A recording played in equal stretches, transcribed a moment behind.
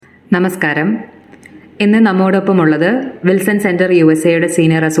നമസ്കാരം. ഇന്ന് നമ്മോടൊപ്പമുള്ളത് Wilson centre USA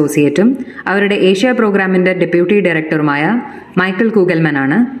senior അസോസിയേറ്റും അവരുടെ ഏഷ്യ പ്രോഗ്രാമിന്റെ ഡെപ്യൂട്ടി ഡയറക്ടറുമായ മൈക്കിൾ കൂഗൽമാൻ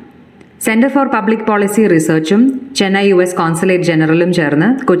ആണ്. Centre for public policy റിസർച്ചും Chennai US consulate ജനറലും ചേർന്ന്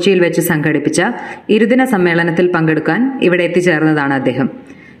കൊച്ചിയിൽ വെച്ച് സംഘടിപ്പിച്ച ഇരുദിന സമ്മേളനത്തിൽ പങ്കെടുക്കാൻ ഇവിടെ എത്തിച്ചേർന്നതാണ് അദ്ദേഹം.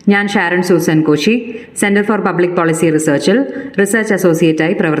 ഞാൻ Sharon Susan Koshy, centre for public policy റിസർച്ചിൽ റിസർച്ച്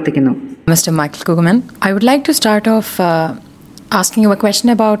അസോസിയേറ്റായി പ്രവർത്തിക്കുന്നു. Mr. Michael Kugelman, I would like to start off asking you a question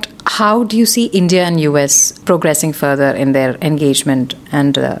about how do you see India and US progressing further in their engagement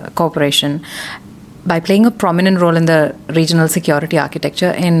and cooperation by playing a prominent role in the regional security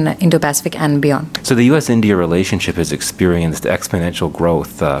architecture in Indo-Pacific and beyond? So the US-India relationship has experienced exponential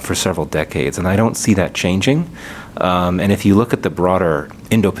growth for several decades, and I don't see that changing. And if you look at the broader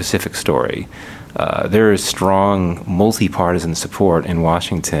Indo-Pacific story, there is strong multi-partisan support in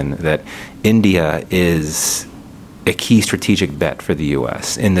Washington that India is a key strategic bet for the U.S.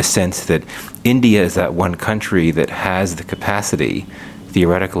 in the sense that India is that one country that has the capacity,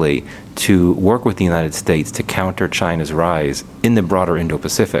 theoretically, to work with the United States to counter China's rise in the broader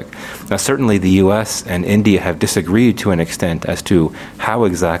Indo-Pacific. Now, certainly the U.S. and India have disagreed to an extent as to how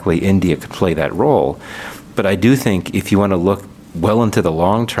exactly India could play that role. But I do think if you want to look well into the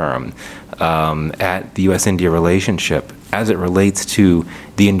long term at the U.S.-India relationship as it relates to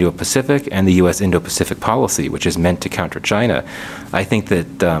the Indo-Pacific and the U.S. Indo-Pacific policy, which is meant to counter China, I think that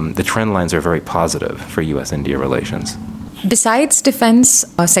the trend lines are very positive for U.S.-India relations. Besides defense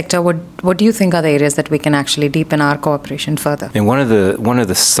sector, what do you think are the areas that we can actually deepen our cooperation further? And one of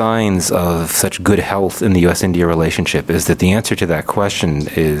the signs of such good health in the U.S.-India relationship is that the answer to that question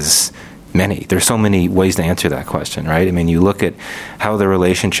is many. There's so many ways to answer that question, right? I mean, you look at how the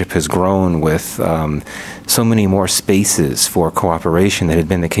relationship has grown with so many more spaces for cooperation than had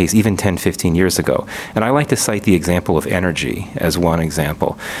been the case even 10, 15 years ago. And I like to cite the example of energy as one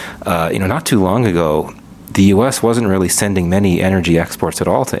example. Not too long ago, the U.S. wasn't really sending many energy exports at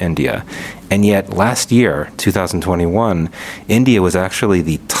all to India. And yet last year, 2021, India was actually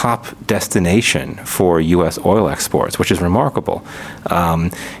the top destination for U.S. oil exports, which is remarkable.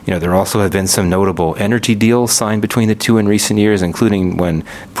 There also have been some notable energy deals signed between the two in recent years, including when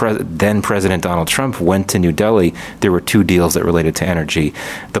then President Donald Trump went to New Delhi, there were two deals that related to energy.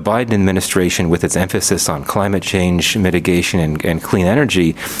 The Biden administration, with its emphasis on climate change mitigation and clean energy,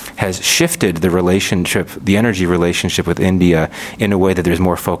 has shifted the energy relationship with India in a way that there's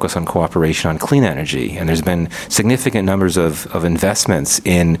more focus on cooperation on clean energy. And there's been significant numbers of investments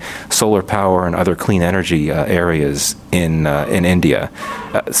in solar power and other clean energy areas in India.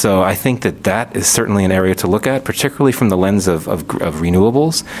 So I think that is certainly an area to look at, particularly from the lens of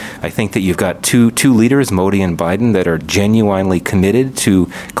renewables. I think that you've got two leaders, Modi and Biden, that are genuinely committed to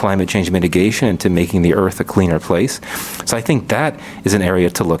climate change mitigation and to making the earth a cleaner place. So I think that is an area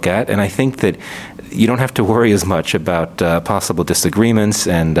to look at. And I think that you don't have to worry as much about possible disagreements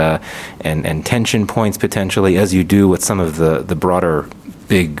and tension points potentially as you do with some of the broader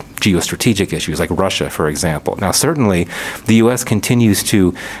big geostrategic issues like Russia, for example. Now, certainly, the U.S. continues to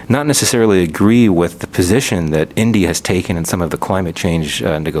not necessarily agree with the position that India has taken in some of the climate change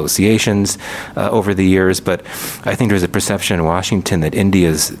negotiations over the years, but I think there's a perception in Washington that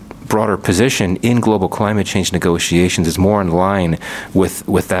India's broader position in global climate change negotiations is more in line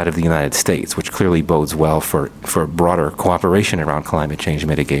with that of the United States, which clearly bodes well for broader cooperation around climate change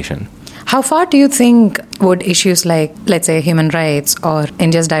mitigation. How far do you think would issues like, let's say, human rights or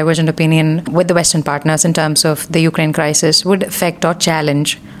India's divergent opinion with the Western partners in terms of the Ukraine crisis would affect or challenge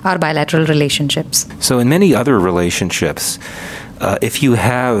our bilateral relationships? So in many other relationships, if you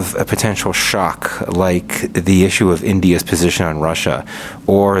have a potential shock like the issue of India's position on Russia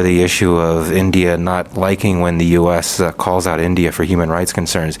or the issue of India not liking when the U.S. calls out India for human rights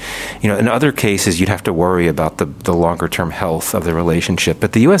concerns, in other cases you'd have to worry about the longer-term health of the relationship.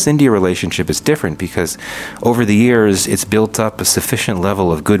 But the U.S.-India relationship is different because over the years it's built up a sufficient level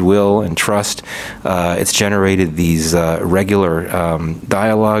of goodwill and trust. It's generated these regular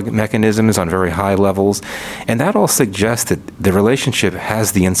dialogue mechanisms on very high levels. And that all suggests that the relationship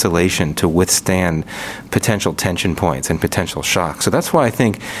has the insulation to withstand potential tension points and potential shocks. So that's why I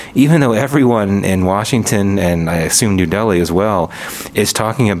think even though everyone in Washington, and I assume New Delhi as well, is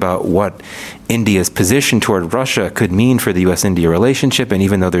talking about what India's position toward Russia could mean for the U.S.-India relationship, and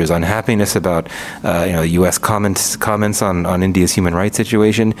even though there's unhappiness about U.S. comments on India's human rights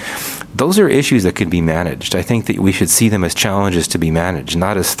situation, those are issues that could be managed. I think that we should see them as challenges to be managed,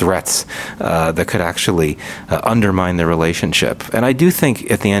 not as threats that could actually undermine the relationship. And I do think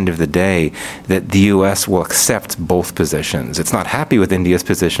at the end of the day that the U.S. will accept both positions. It's not happy with India's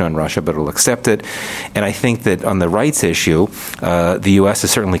position on Russia, but it will accept it. And I think that on the rights issue, the U.S.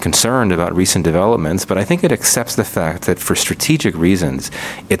 is certainly concerned about recent developments, but I think it accepts the fact that for strategic reasons,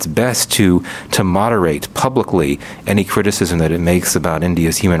 it's best to moderate publicly any criticism that it makes about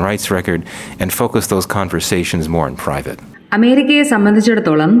India's human rights record and focus those conversations more in private. അമേരിക്കയെ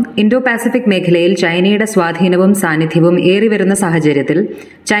സംബന്ധിച്ചിടത്തോളം Indo പാസഫിക് മേഖലയിൽ ചൈനയുടെ സ്വാധീനവും സാന്നിധ്യവും ഏറിവരുന്ന സാഹചര്യത്തിൽ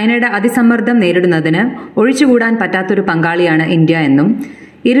ചൈനയുടെ അതിസമ്മർദ്ദം നേരിടുന്നതിന് ഒഴിച്ചുകൂടാൻ പറ്റാത്തൊരു പങ്കാളിയാണ് ഇന്ത്യ എന്നും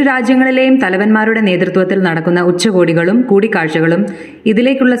ഇരു രാജ്യങ്ങളിലെയും തലവന്മാരുടെ നേതൃത്വത്തിൽ നടക്കുന്ന ഉച്ചകോടികളും കൂടിക്കാഴ്ചകളും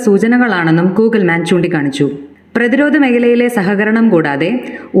ഇതിലേക്കുള്ള സൂചനകളാണെന്നും കൂഗൽമാൻ ചൂണ്ടിക്കാണിച്ചു. പ്രതിരോധ മേഖലയിലെ സഹകരണം കൂടാതെ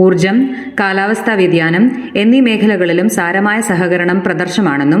ഊർജം, കാലാവസ്ഥാ വ്യതിയാനം എന്നീ മേഖലകളിലും സാരമായ സഹകരണം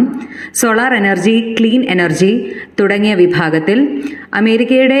പ്രദർശമാണെന്നും സോളാർ എനർജി, ക്ലീൻ എനർജി തുടങ്ങിയ വിഭാഗത്തിൽ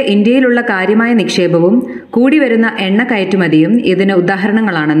അമേരിക്കയുടെ ഇന്ത്യയിലുള്ള കാര്യമായ നിക്ഷേപവും കൂടിവരുന്ന എണ്ണ കയറ്റുമതിയും ഇതിന്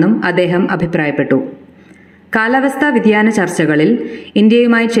ഉദാഹരണങ്ങളാണെന്നും അദ്ദേഹം അഭിപ്രായപ്പെട്ടു. കാലാവസ്ഥാ വ്യതിയാന ചർച്ചകളിൽ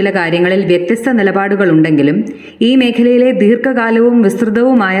ഇന്ത്യയുമായി ചില കാര്യങ്ങളിൽ വ്യത്യസ്ത നിലപാടുകളുണ്ടെങ്കിലും ഈ മേഖലയിലെ ദീർഘകാലവും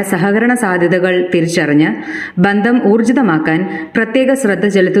വിസ്തൃതവുമായ സഹകരണ സാധ്യതകൾ തിരിച്ചറിഞ്ഞ് ബന്ധം ഊർജിതമാക്കാൻ പ്രത്യേക ശ്രദ്ധ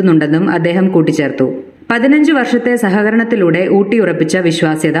ചെലുത്തുന്നുണ്ടെന്നും അദ്ദേഹം കൂട്ടിച്ചേർത്തു. 15 വർഷത്തെ സഹകരണത്തിലൂടെ ഊട്ടിയുറപ്പിച്ച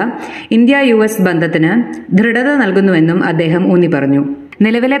വിശ്വാസ്യത ഇന്ത്യ-US ബന്ധത്തിന് ദൃഢത നൽകുന്നുവെന്നും അദ്ദേഹം ഊന്നി പറഞ്ഞു.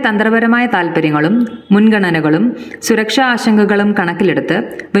 നിലവിലെ തന്ത്രപരമായ താൽപര്യങ്ങളും മുൻഗണനകളും സുരക്ഷാ ആശങ്കകളും കണക്കിലെടുത്ത്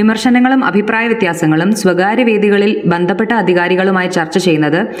വിമർശനങ്ങളും അഭിപ്രായ വ്യത്യാസങ്ങളും സ്വകാര്യ വേദികളിൽ ബന്ധപ്പെട്ട അധികാരികളുമായി ചർച്ച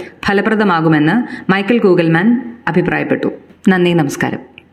ചെയ്യുന്നത് ഫലപ്രദമാകുമെന്ന് മൈക്കൽ കൂഗൽമാൻ അഭിപ്രായപ്പെട്ടു. നന്ദി, നമസ്കാരം.